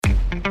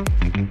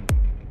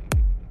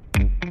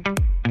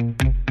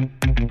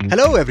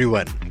Hello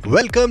everyone,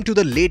 welcome to the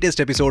latest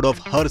episode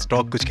of her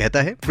stock कुछ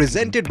कहता है,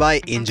 presented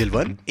by Angel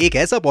one. एक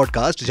ऐसा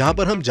पॉडकास्ट जहां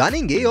पर हम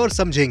जानेंगे और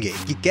समझेंगे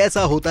कि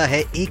कैसा होता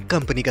है एक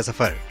कंपनी का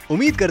सफर।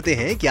 उम्मीद करते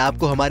हैं कि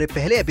आपको हमारे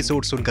पहले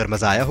एपिसोड सुनकर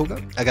मजा आया होगा।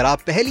 अगर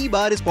आप पहली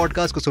बार इस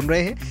पॉडकास्ट को सुन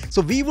रहे हैं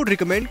सो वी वुड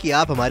रिकमेंड कि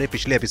आप हमारे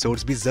पिछले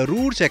एपिसोड्स भी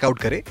जरूर चेकआउट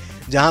करें,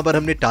 जहां पर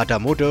हमने Tata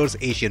Motors,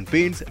 Asian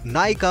paints,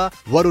 Nykaa,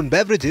 Varun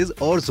beverages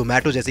और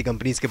जोमैटो जैसी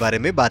कंपनीज के बारे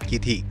में बात की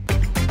थी।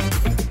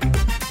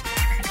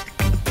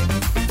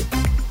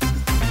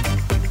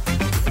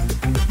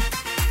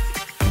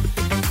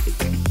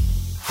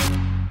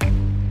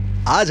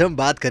 आज हम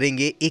बात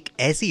करेंगे एक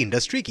ऐसी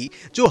इंडस्ट्री की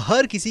जो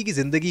हर किसी की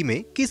जिंदगी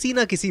में किसी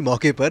ना किसी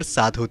मौके पर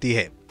साथ होती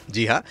है।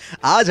 जी हाँ,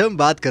 आज हम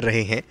बात कर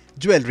रहे हैं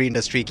ज्वेलरी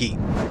इंडस्ट्री की।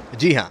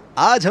 जी हाँ,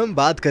 आज हम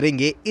बात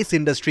करेंगे इस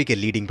इंडस्ट्री के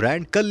लीडिंग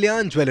ब्रांड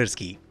कल्याण ज्वेलर्स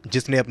की,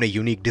 जिसने अपने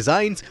यूनिक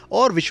डिजाइन्स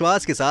और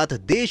विश्वास के साथ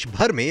देश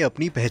भर में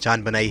अपनी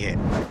पहचान बनाई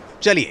है।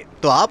 चलिए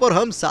तो आप और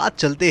हम साथ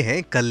चलते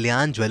हैं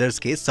कल्याण ज्वेलर्स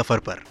के सफर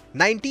पर।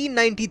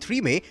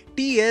 1993 में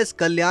टी.एस.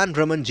 कल्याण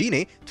रमन जी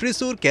ने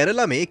त्रिशूर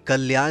केरला में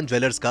कल्याण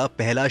ज्वेलर्स का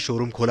पहला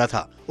शोरूम खोला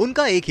था।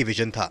 उनका एक ही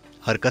विजन था,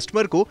 हर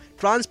कस्टमर को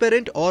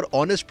ट्रांसपेरेंट और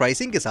ऑनेस्ट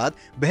प्राइसिंग के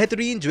साथ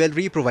बेहतरीन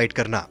ज्वेलरी प्रोवाइड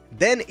करना।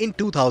 Then in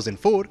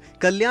 2004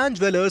 Kalyan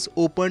jewellers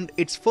opened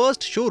its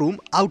first showroom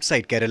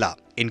outside Kerala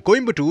in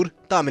Coimbatore,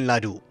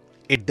 Tamil Nadu.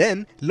 It then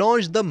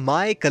launched the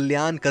My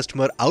Kalyan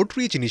Customer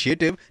Outreach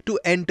Initiative to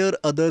enter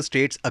other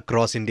states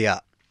across India.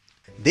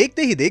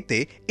 देखते ही देखते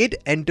it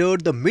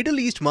entered the Middle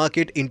East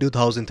market in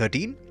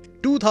 2013.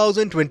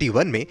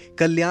 2021 में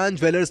कल्याण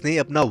jewellers ने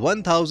अपना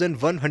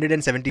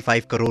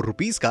 1175 crore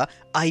rupees का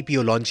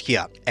IPO launch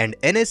किया and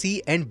NSE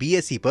एंड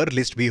BSE पर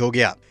list भी हो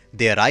गया।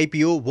 Their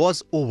IPO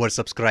was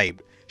oversubscribed,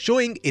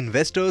 showing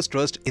investors'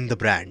 trust in the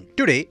brand.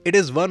 Today, it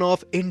is one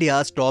of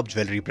India's top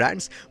jewelry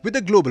brands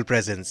with a global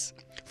presence.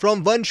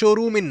 From one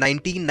showroom in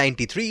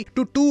 1993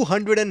 to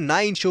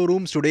 209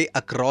 showrooms today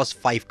across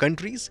 5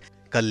 countries,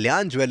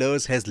 Kalyan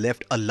Jewellers has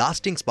left a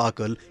lasting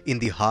sparkle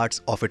in the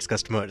hearts of its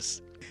customers.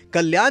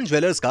 Kalyan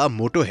Jewellers का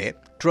मोटो है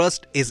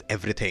trust is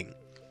everything,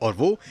 और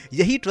वो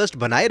यही trust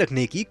बनाए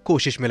रखने की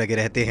कोशिश में लगे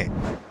रहते हैं।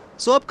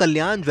 सो अब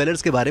कल्याण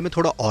ज्वेलर्स के बारे में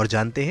थोड़ा और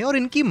जानते हैं और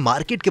इनकी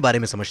मार्केट के बारे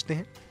में समझते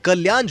हैं।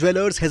 Kalyan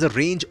jewellers has a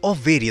range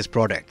of various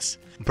products,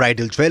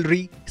 bridal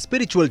jewellery,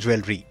 spiritual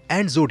jewellery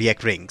and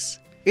zodiac rings.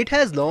 It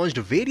has launched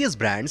various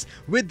brands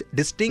with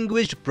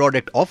distinguished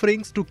product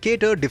offerings to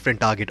cater different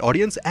target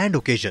audience and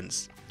occasions.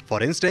 For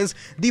instance,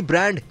 the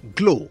brand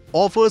Glow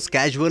offers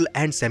casual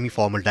and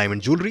semi-formal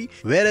diamond jewelry,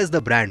 whereas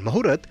the brand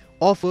Muhurat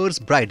offers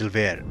bridal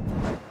wear.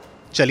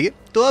 चलिए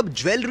तो अब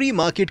jewellery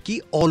market की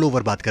all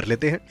over बात कर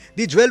लेते हैं।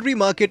 The jewelry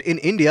market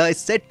in India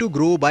is set to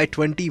grow by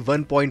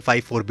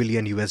 21.54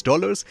 billion US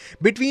dollars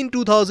between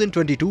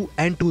 2022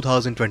 and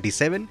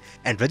 2027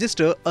 and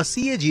register a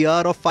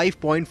CAGR of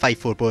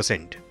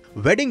 5.54%.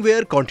 Wedding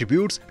wear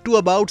contributes to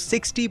about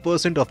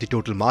 60% of the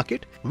total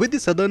market, with the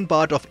southern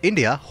part of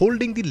India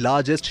holding the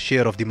largest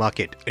share of the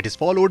market. It is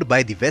followed by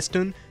the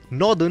western,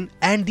 northern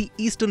and the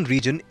eastern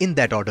region in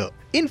that order.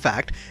 In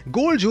fact,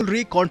 gold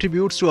jewelry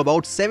contributes to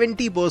about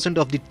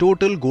 70% of the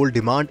total gold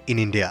demand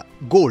in India.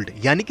 Gold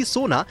यानी कि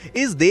सोना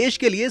इस देश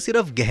के लिए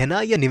सिर्फ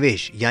गहना या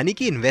निवेश यानी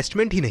कि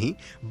इन्वेस्टमेंट ही नहीं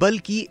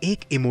बल्कि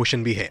एक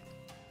इमोशन भी है।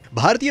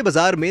 भारतीय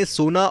बाजार में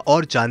सोना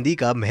और चांदी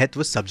का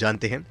महत्व सब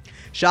जानते हैं।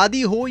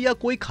 शादी हो या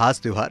कोई खास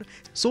त्योहार,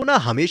 सोना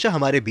हमेशा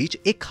हमारे बीच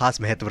एक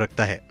खास महत्व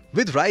रखता है।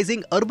 With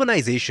rising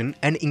urbanization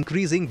and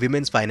increasing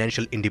women's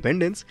financial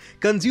independence,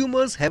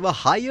 consumers have a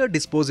higher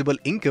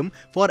disposable income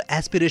for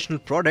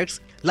aspirational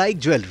products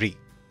like jewelry.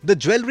 The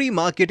jewelry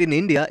market in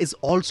India is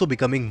also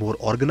becoming more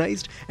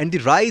organized, and the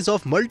rise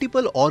of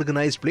multiple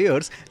organized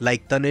players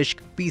like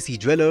Tanishq, PC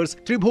Jewellers,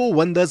 Tribho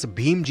Vandas,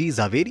 Bhimji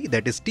Zaveri,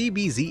 that is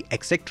TBZ,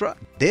 etc.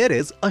 There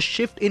is a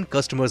shift in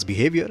customers'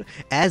 behavior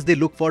as they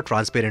look for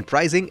transparent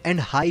pricing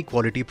and high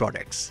quality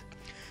products.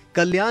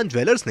 Kalyan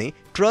jewellers ने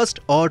trust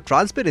और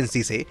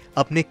transparency से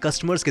अपने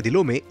customers के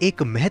दिलों में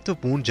एक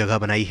महत्वपूर्ण जगह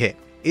बनाई है।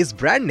 इस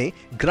ब्रांड ने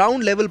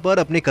ग्राउंड लेवल पर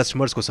अपने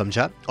कस्टमर्स को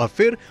समझा और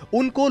फिर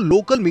उनको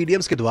लोकल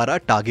मीडियम्स के द्वारा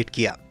टारगेट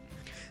किया।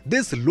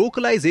 This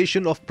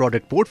localization of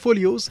product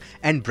portfolios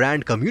and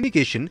brand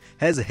communication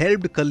has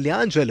helped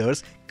Kalyan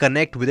Jewellers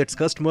connect with its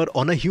customer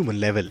on a human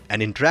level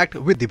and interact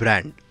with the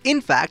brand. In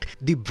fact,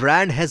 the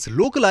brand has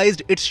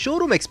localized its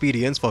showroom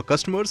experience for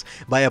customers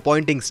by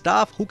appointing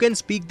staff who can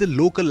speak the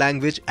local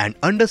language and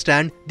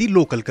understand the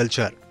local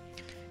culture.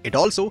 It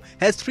also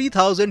has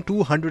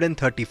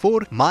 3,234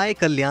 My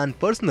Kalyan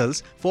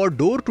personals for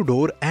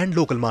door-to-door and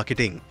local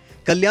marketing.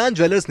 Kalyan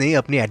jewellers ने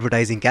अपने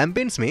advertising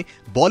campaigns में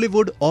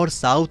बॉलीवुड और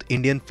south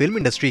Indian film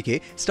industry के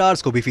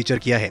stars को भी feature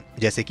किया है,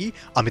 जैसे कि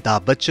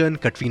अमिताभ बच्चन,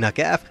 कटरीना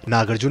कैफ,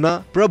 नागार्जुना,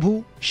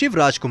 प्रभु,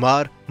 शिवराज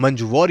कुमार,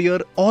 मंजू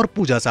वॉरियर और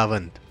पूजा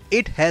Sawant.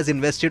 It has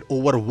invested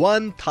over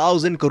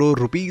 1,000 crore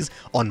rupees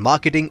on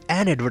marketing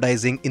and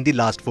advertising in the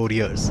last 4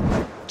 years.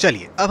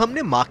 चलिए अब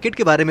हमने मार्केट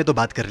के बारे में तो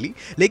बात कर ली,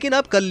 लेकिन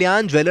अब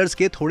कल्याण ज्वेलर्स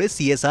के थोड़े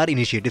CSR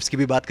इनिशिएटिव्स की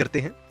भी बात करते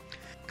हैं।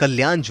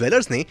 कल्याण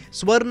ज्वेलर्स ने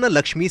स्वर्ण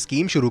लक्ष्मी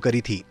स्कीम शुरू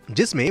करी थी,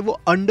 जिसमें वो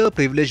अंडर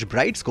प्रिविलेज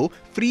ब्राइड्स को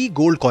फ्री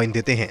गोल्ड कॉइन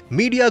देते हैं।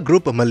 मीडिया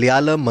ग्रुप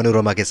मलयालम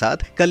मनोरमा के साथ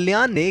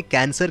कल्याण ने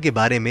कैंसर के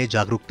बारे में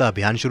जागरूकता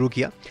अभियान शुरू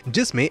किया,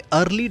 जिसमें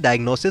अर्ली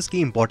डायग्नोसिस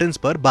की इंपॉर्टेंस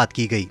पर बात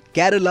की गई।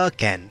 केरला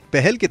कैन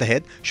पहल के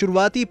तहत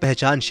शुरुआती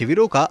पहचान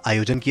शिविरों का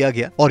आयोजन किया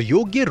गया और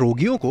योग्य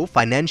रोगियों को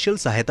फाइनेंशियल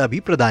सहायता भी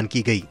प्रदान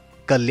की गई।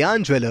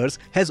 Kalyan Jewellers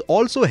has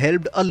also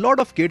helped a lot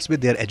of kids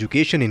with their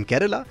education in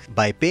Kerala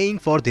by paying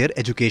for their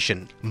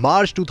education.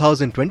 मार्च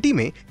 2020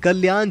 में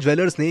कल्याण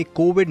ज्वेलर्स ने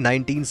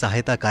कोविड-19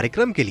 सहायता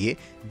कार्यक्रम के लिए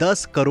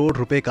 10 करोड़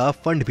रुपए का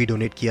फंड भी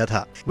डोनेट किया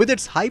था। With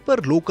its hyper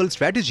local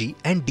strategy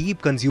and deep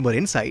consumer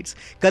insights,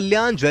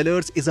 Kalyan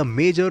Jewellers is a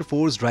major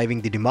force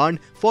driving the demand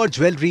for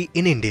jewelry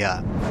in India.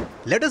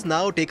 Let us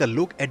now take a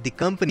look at the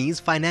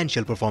company's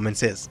financial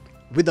performances.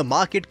 With a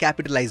market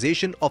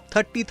capitalization of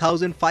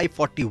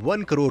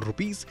 30,541 crore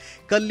rupees,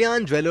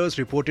 Kalyan Jewellers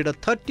reported a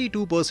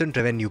 32%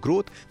 revenue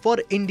growth for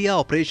India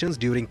operations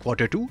during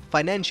Q2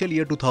 financial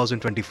year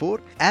 2024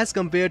 as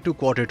compared to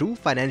Q2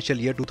 financial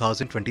year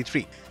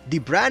 2023. The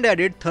brand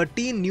added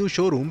 13 new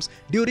showrooms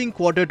during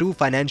Q2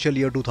 financial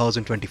year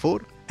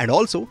 2024 and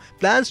also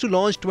plans to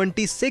launch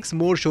 26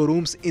 more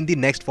showrooms in the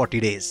next 40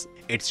 days.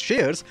 Its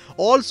shares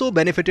also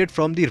benefited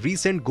from the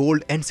recent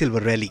gold and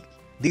silver rally.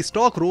 The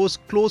stock rose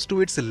close to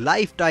its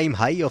lifetime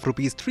high of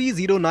rupees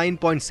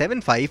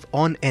 309.75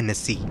 on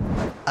NSE.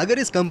 अगर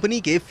इस company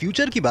के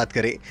future की बात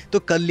करें तो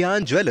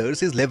Kalyan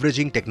jewellers is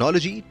leveraging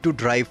technology to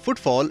drive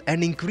footfall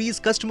and increase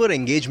customer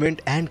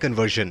engagement and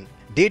conversion.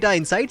 Data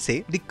insight से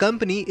the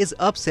company is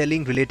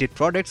upselling related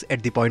products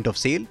at the point of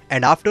sale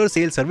and after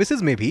sale services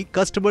में भी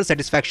customer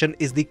satisfaction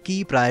is the key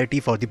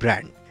priority for the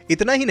brand.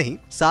 इतना ही नहीं,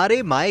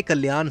 सारे my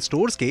Kalyan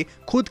stores के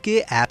खुद के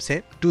apps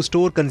हैं to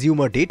store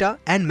consumer data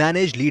and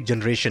manage lead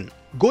generation.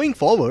 Going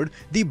forward,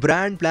 the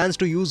brand plans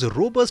to use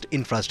robust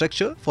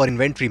infrastructure for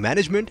inventory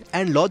management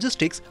and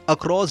logistics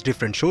across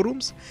different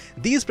showrooms.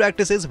 These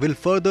practices will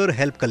further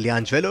help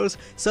Kalyan Jewellers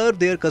serve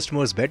their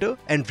customers better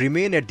and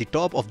remain at the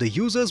top of the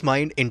user's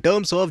mind in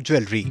terms of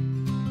jewelry.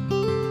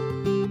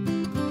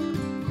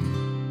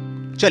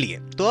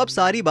 चलिए, तो अब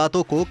सारी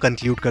बातों को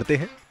conclude करते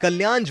हैं.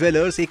 Kalyan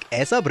jewellers एक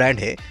ऐसा ब्रांड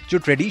है जो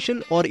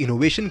ट्रेडिशन और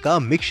इनोवेशन का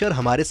मिक्सचर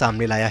हमारे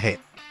सामने लाया है.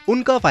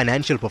 उनका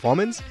financial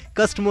performance,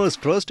 customers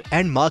trust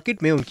and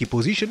market में उनकी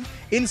पोजीशन,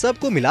 इन सब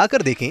को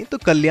मिलाकर देखें तो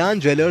कल्याण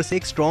ज्वेलर्स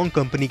एक स्ट्रॉन्ग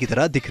कंपनी की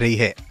तरह दिख रही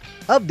है.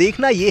 अब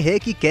देखना ये है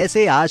कि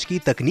कैसे आज की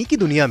तकनीकी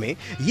दुनिया में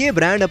ये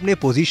ब्रांड अपने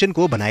पोजीशन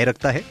को बनाए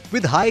रखता है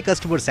with high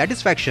customer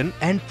satisfaction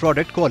and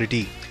product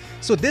quality.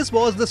 So this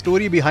was the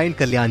story behind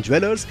Kalyan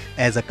Jewellers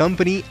as a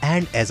company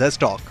and as a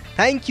stock.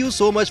 Thank you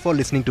so much for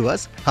listening to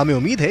us. हमें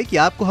उम्मीद है कि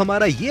आपको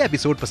हमारा ये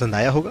एपिसोड पसंद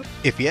आया होगा.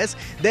 If yes,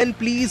 then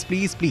please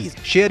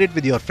share it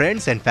with your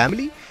friends and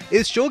family.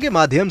 इस शो के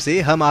माध्यम से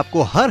हम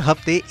आपको हर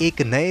हफ्ते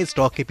एक नए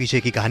स्टॉक के पीछे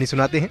की कहानी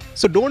सुनाते हैं.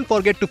 So don't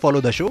forget to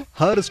follow the show.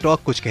 हर स्टॉक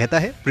कुछ कहता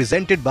है,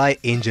 presented by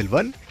Angel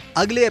One.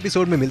 अगले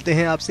एपिसोड में मिलते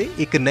हैं आपसे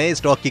एक नए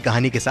स्टॉक की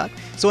कहानी के साथ.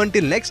 So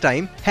until next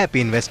time,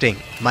 happy investing.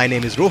 My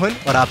name is Rohan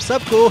और आप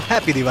सबको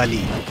happy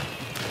Diwali.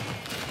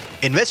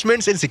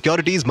 Investments in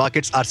securities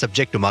markets are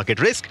subject to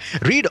market risk.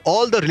 Read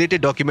all the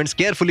related documents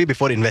carefully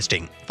before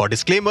investing. For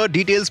disclaimer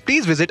details,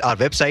 please visit our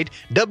website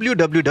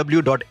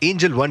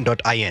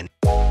www.angelone.in.